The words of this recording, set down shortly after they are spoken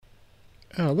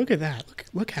Oh, look at that.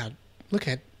 Look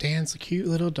at Dan's cute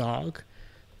little dog.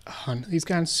 Oh, he's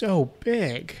gotten so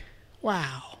big.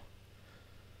 Wow.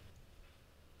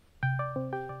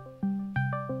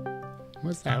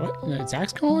 What's that? What?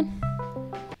 Zach's calling?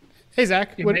 Hey,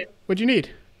 Zach. What'd you need?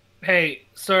 Hey,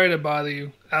 sorry to bother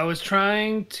you. I was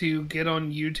trying to get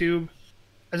on YouTube.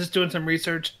 I was just doing some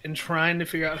research and trying to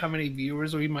figure out how many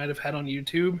viewers we might have had on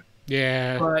YouTube.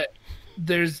 Yeah. But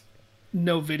there's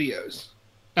no videos.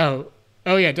 Oh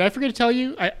yeah. Did I forget to tell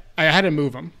you? I had to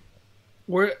move them.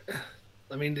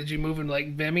 Did you move in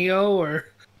like Vimeo or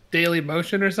Daily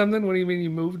Motion or something? What do you mean you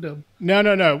moved them? No.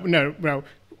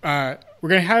 We're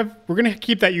gonna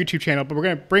keep that YouTube channel, but we're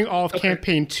gonna bring all of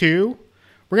Campaign 2.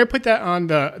 We're gonna put that on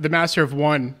the Master of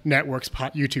One Network's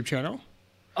YouTube channel.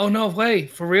 Oh no way!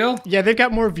 For real? Yeah, they've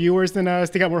got more viewers than us.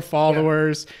 They got more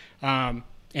followers. Yeah.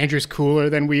 Andrew's cooler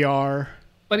than we are.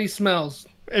 But he smells.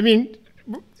 I mean,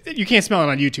 you can't smell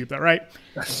it on YouTube though, right?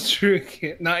 That's true.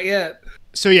 Not yet.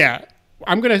 So yeah,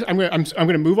 I'm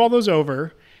gonna move all those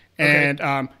over,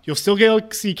 and you'll still get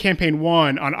to see Campaign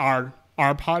 1 on our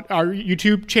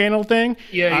YouTube channel thing.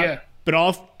 Yeah. But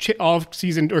all of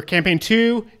season or Campaign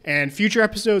 2 and future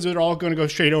episodes are all going to go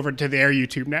straight over to their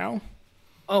YouTube now.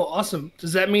 Oh, awesome!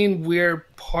 Does that mean we're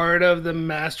part of the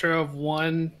Master of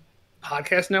One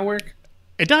podcast network?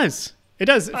 It does. It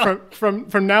does. Oh.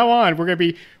 From now on, we're going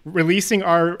to be releasing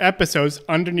our episodes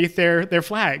underneath their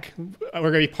flag. We're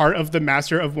going to be part of the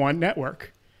Master of One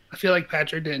network. I feel like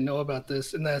Patrick didn't know about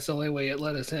this, and that's the only way it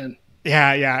let us in.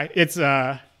 Yeah. It's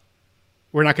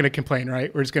we're not going to complain,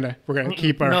 right? We're gonna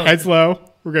keep our heads low.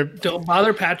 Don't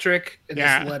bother Patrick and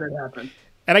just let it happen.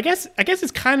 And I guess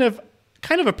it's kind of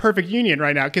a perfect union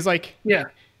right now because they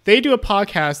do a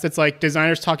podcast that's like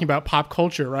designers talking about pop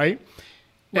culture, right?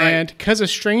 And because of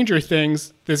Stranger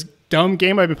Things, this dumb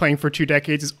game I've been playing for 2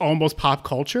 decades is almost pop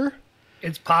culture.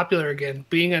 It's popular again.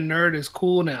 Being a nerd is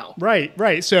cool now.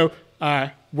 Right. So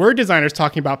we're designers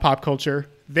talking about pop culture.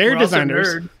 They're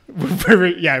designers.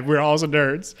 We're also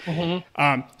nerds.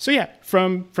 Mm-hmm. So yeah,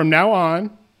 from now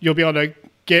on, you'll be able to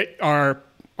get our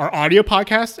audio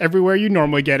podcast everywhere you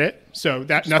normally get it. So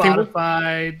that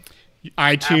Spotify,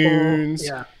 iTunes,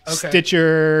 Apple,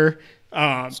 Stitcher.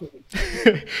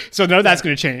 So none of that's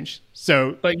going to change.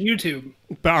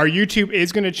 But our YouTube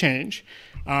is going to change.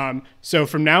 So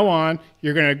from now on,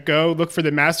 you're going to go look for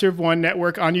the Master of One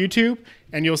network on YouTube,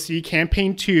 and you'll see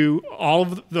Campaign 2. All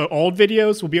of the old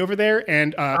videos will be over there,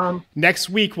 and next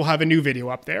week we'll have a new video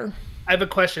up there. I have a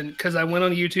question, because I went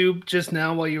on YouTube just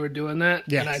now while you were doing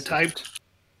that, and I typed,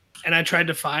 and I tried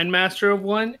to find Master of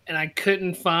One, and I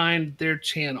couldn't find their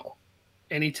channel.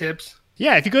 Any tips?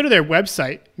 Yeah, if you go to their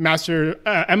website,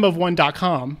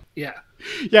 mofone.com. Yeah.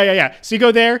 Yeah. So you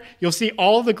go there, you'll see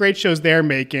all the great shows they're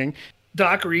making.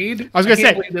 Doc Reed? I was going to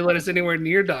say. Believe they let us anywhere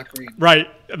near Doc Reed. Right.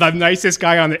 The nicest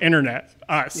guy on the internet.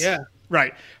 Us. Yeah.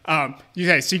 Right. So you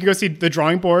can go see The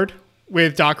Drawing Board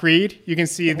with Doc Reed. You can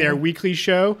see their weekly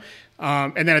show.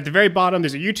 And then at the very bottom,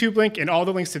 there's a YouTube link and all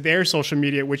the links to their social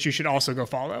media, which you should also go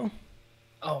follow.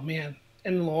 Oh, man.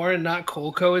 And Lauren, Not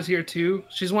Colco, is here too.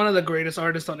 She's one of the greatest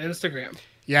artists on Instagram.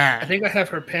 Yeah. I think I have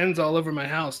her pens all over my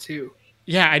house too.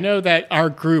 Yeah, I know that our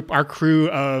crew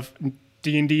of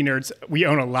D&D nerds, we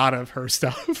own a lot of her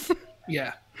stuff.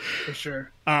 Yeah, for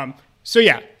sure. So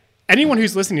yeah, anyone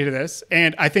who's listening to this,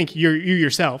 and I think you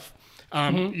yourself,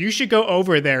 you should go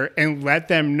over there and let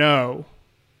them know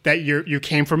that you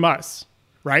came from us,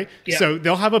 right? Yeah. So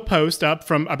they'll have a post up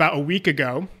from about a week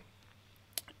ago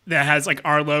that has like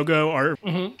our logo, or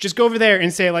just go over there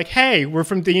and say like, hey, we're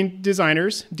from D&D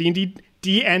Designers.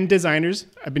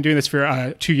 I've been doing this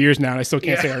for 2 years now, and I still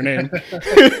can't say our name.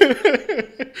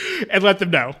 And let them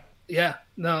know. Yeah.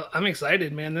 No, I'm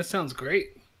excited, man. This sounds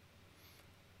great.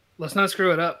 Let's not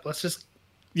screw it up. Let's just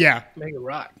make it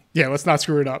rock. Yeah, let's not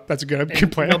screw it up. That's a good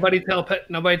plan. Nobody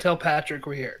tell Patrick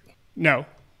we're here. No.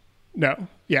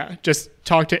 Yeah, just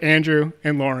talk to Andrew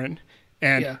and Lauren,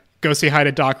 and go say hi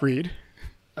to Doc Reed.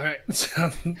 All right.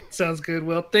 Sounds good.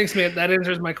 Well, thanks, man. That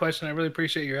answers my question. I really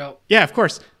appreciate your help. Yeah, of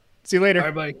course. See you later. All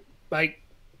right, buddy. Bye.